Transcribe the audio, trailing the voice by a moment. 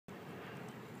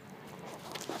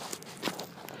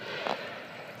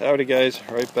Howdy guys,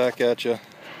 right back at you.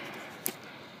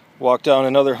 Walk down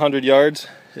another 100 yards,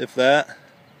 if that.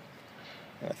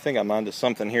 I think I'm onto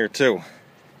something here too.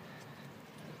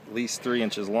 At least 3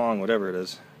 inches long, whatever it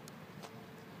is.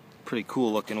 Pretty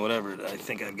cool looking, whatever. I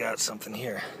think I've got something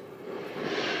here.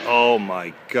 Oh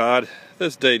my God,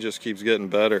 this day just keeps getting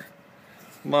better.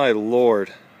 My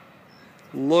Lord,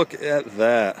 look at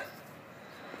that.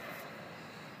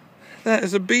 That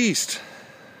is a beast.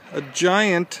 A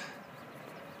giant.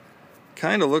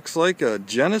 Kind of looks like a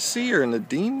Genesee or an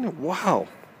Nadine. Wow,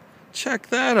 check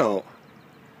that out.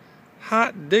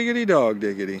 Hot diggity dog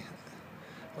diggity.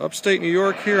 Upstate New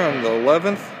York here on the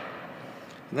 11th.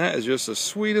 And that is just the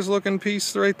sweetest looking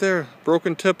piece right there.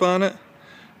 Broken tip on it.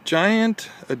 Giant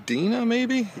Adena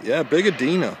maybe? Yeah, big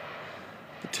Adena.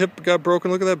 The tip got broken.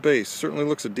 Look at that base. Certainly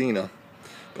looks Adena.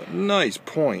 But nice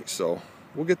point. So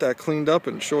we'll get that cleaned up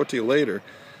and show it to you later.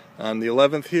 On the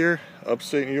 11th here,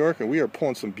 upstate New York, and we are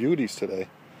pulling some beauties today.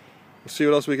 We'll see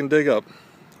what else we can dig up.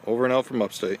 Over and out from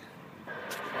Upstate.